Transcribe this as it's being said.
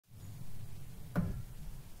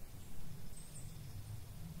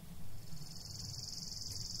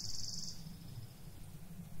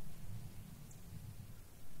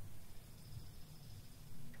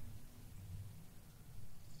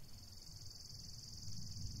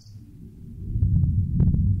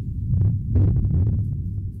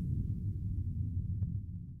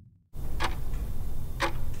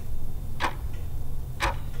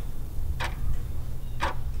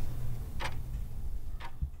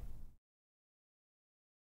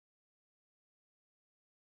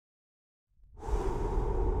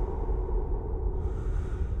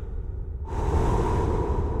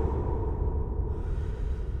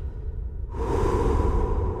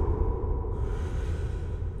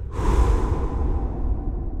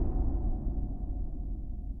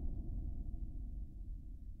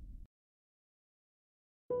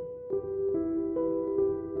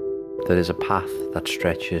There is a path that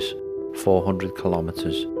stretches 400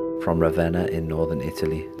 kilometers from Ravenna in northern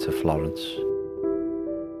Italy to Florence.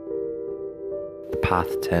 The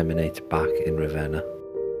path terminates back in Ravenna,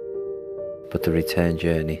 but the return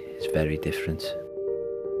journey is very different.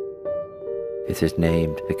 It is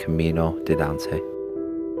named the Cammino di Dante.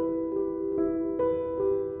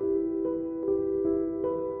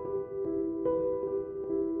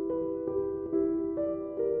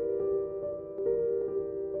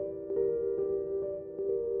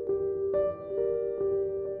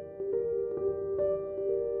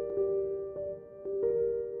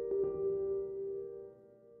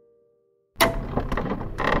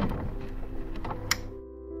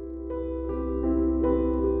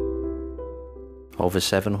 Over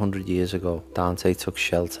 700 years ago, Dante took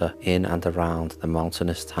shelter in and around the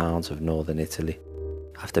mountainous towns of northern Italy,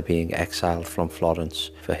 after being exiled from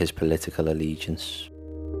Florence for his political allegiance.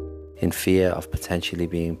 In fear of potentially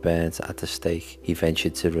being burnt at the stake, he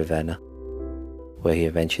ventured to Ravenna, where he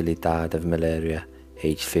eventually died of malaria,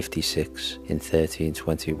 aged 56, in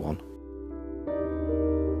 1321.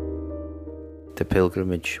 The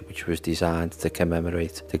pilgrimage, which was designed to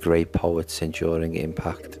commemorate the great poet's enduring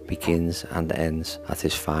impact, begins and ends at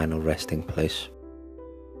his final resting place.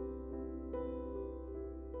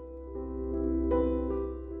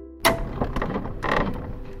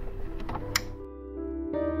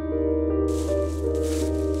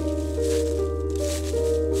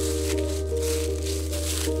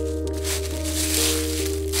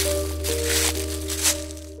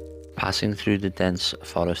 Passing through the dense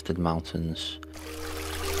forested mountains,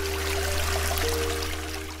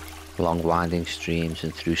 along winding streams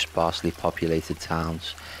and through sparsely populated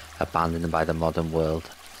towns abandoned by the modern world,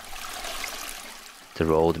 the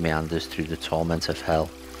road meanders through the torment of hell,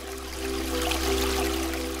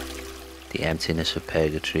 the emptiness of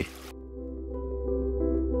purgatory,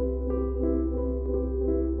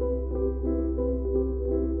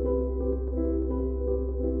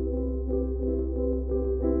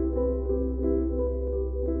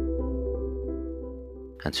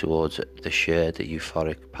 and towards the shared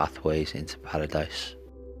euphoric pathways into paradise.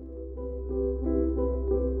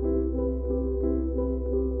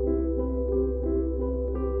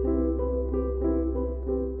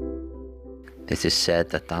 It is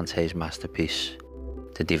said that Dante's masterpiece,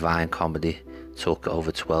 the Divine Comedy, took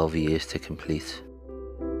over 12 years to complete.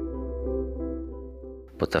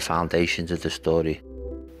 But the foundations of the story,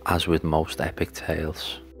 as with most epic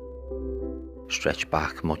tales, stretch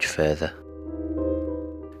back much further.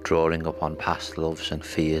 Drawing upon past loves and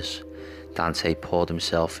fears, Dante poured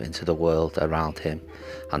himself into the world around him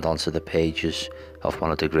and onto the pages of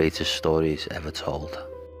one of the greatest stories ever told.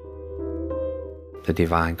 The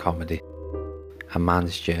Divine Comedy, a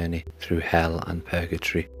man's journey through hell and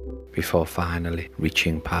purgatory before finally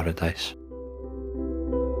reaching paradise.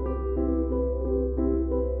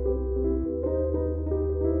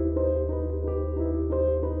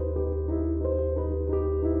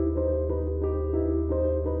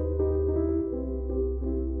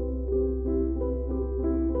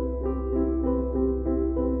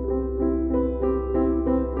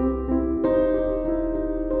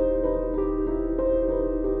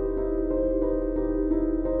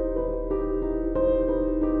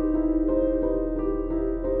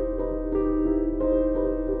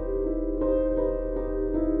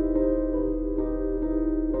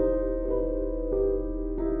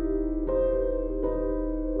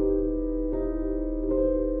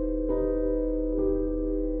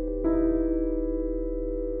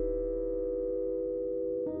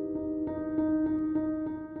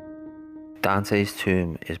 Dante's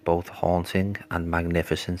tomb is both haunting and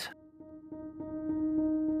magnificent,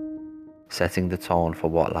 setting the tone for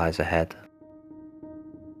what lies ahead.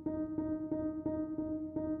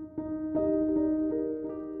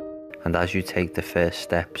 And as you take the first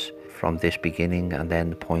steps from this beginning and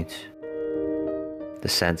end point, the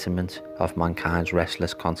sentiment of mankind's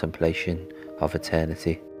restless contemplation of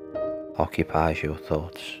eternity occupies your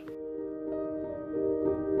thoughts.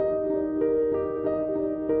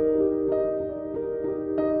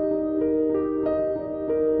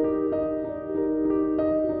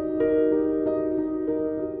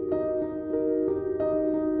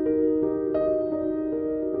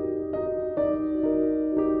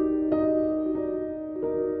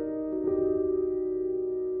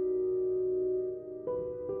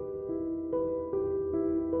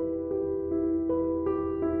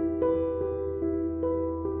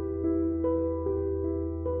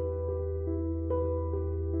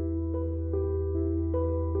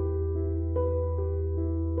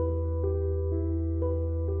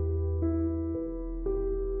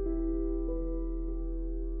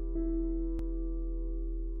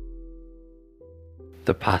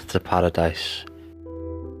 The path to paradise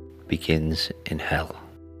begins in hell.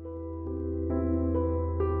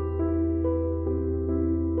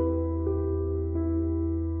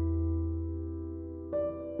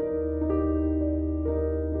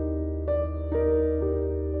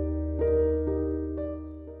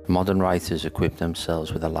 Modern writers equip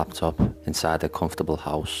themselves with a laptop inside a comfortable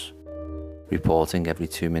house, reporting every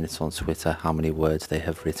 2 minutes on Twitter how many words they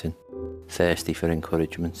have written, thirsty for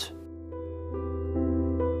encouragement.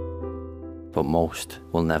 But most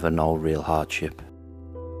will never know real hardship.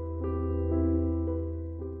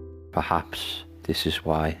 Perhaps this is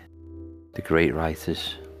why the great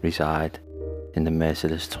writers reside in the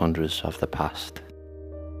merciless tundras of the past.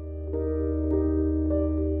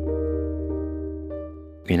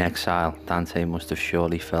 In exile, Dante must have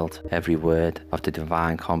surely felt every word of the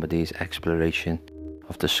Divine Comedy's exploration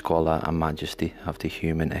of the squalor and majesty of the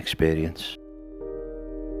human experience.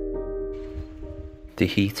 The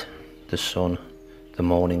heat, the sun, the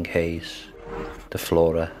morning haze, the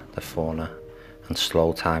flora, the fauna, and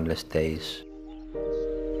slow timeless days.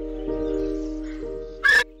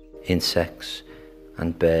 Insects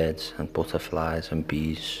and birds and butterflies and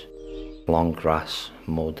bees, long grass,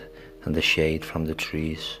 mud, and the shade from the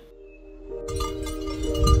trees.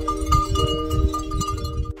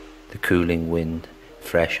 The cooling wind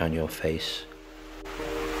fresh on your face.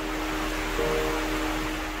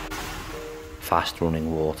 Fast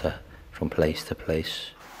running water from place to place.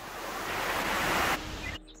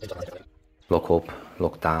 Look up,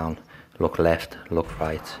 look down, look left, look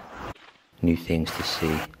right. New things to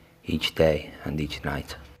see each day and each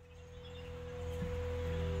night.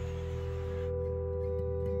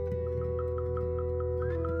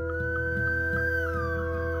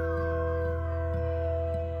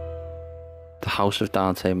 The House of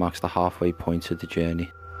Dante marks the halfway point of the journey.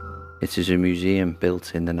 It is a museum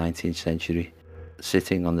built in the 19th century,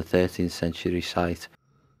 sitting on the 13th century site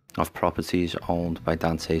of properties owned by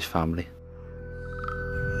Dante's family.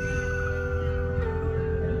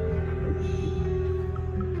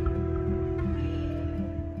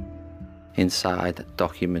 Inside,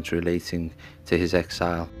 documents relating to his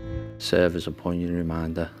exile serve as a poignant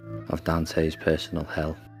reminder of Dante's personal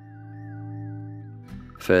hell.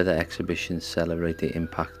 Further exhibitions celebrate the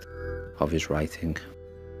impact of his writing.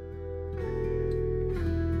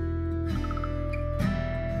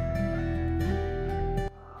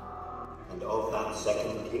 And of that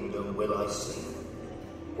second kingdom will I sing,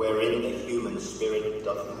 wherein the human spirit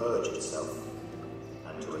doth purge itself,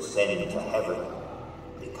 and to ascend to heaven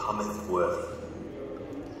becometh worth.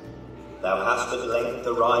 Thou hast at length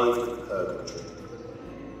arrived at purgatory.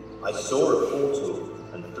 I saw a portal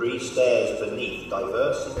and 3 stairs beneath,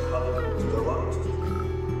 diverse in colour, go up to.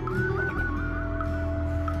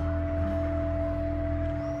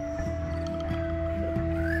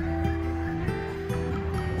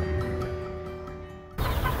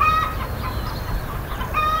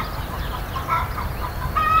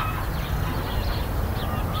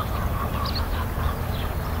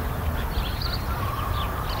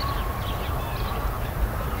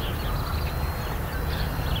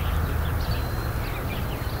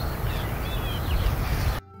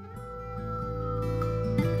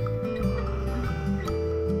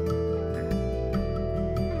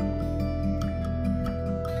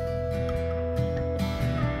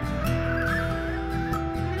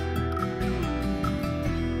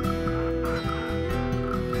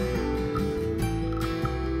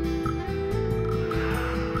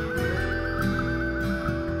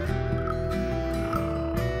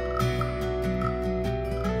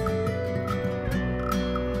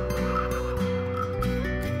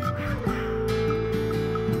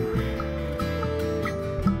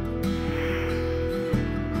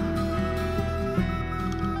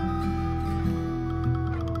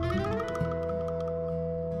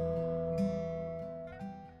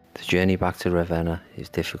 The journey back to Ravenna is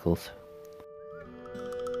difficult.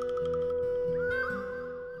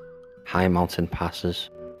 High mountain passes,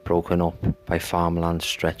 broken up by farmland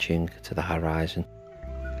stretching to the horizon.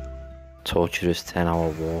 Torturous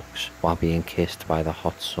 10-hour walks while being kissed by the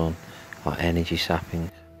hot sun are energy sapping.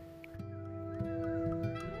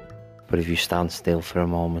 But if you stand still for a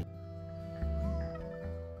moment,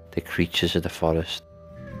 the creatures of the forest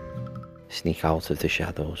sneak out of the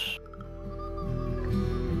shadows.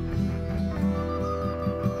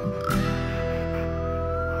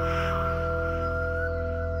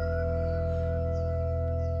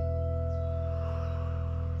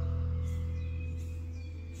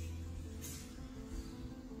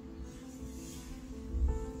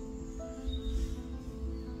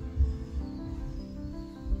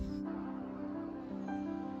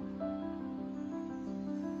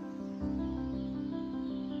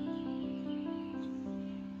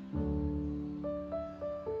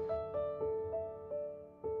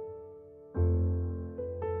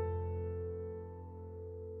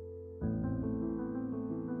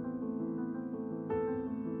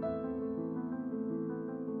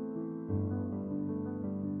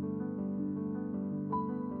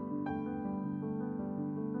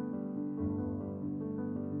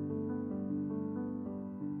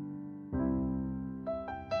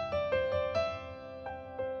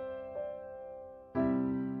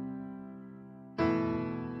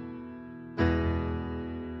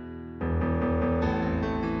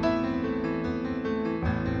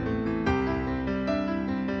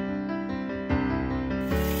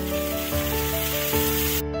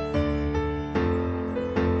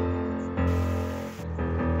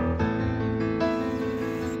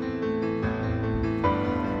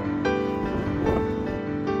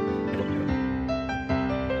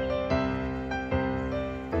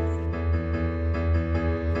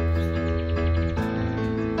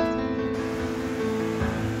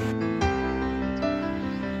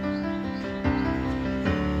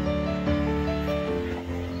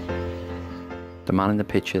 The man in the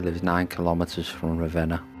picture lives 9 kilometers from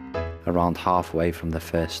Ravenna, around halfway from the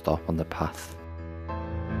first stop on the path.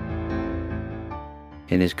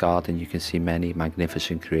 In his garden you can see many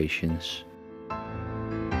magnificent creations.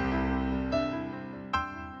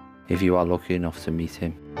 If you are lucky enough to meet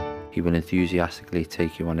him, he will enthusiastically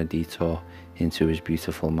take you on a detour into his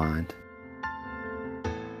beautiful mind.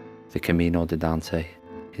 The Cammino de Dante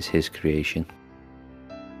is his creation.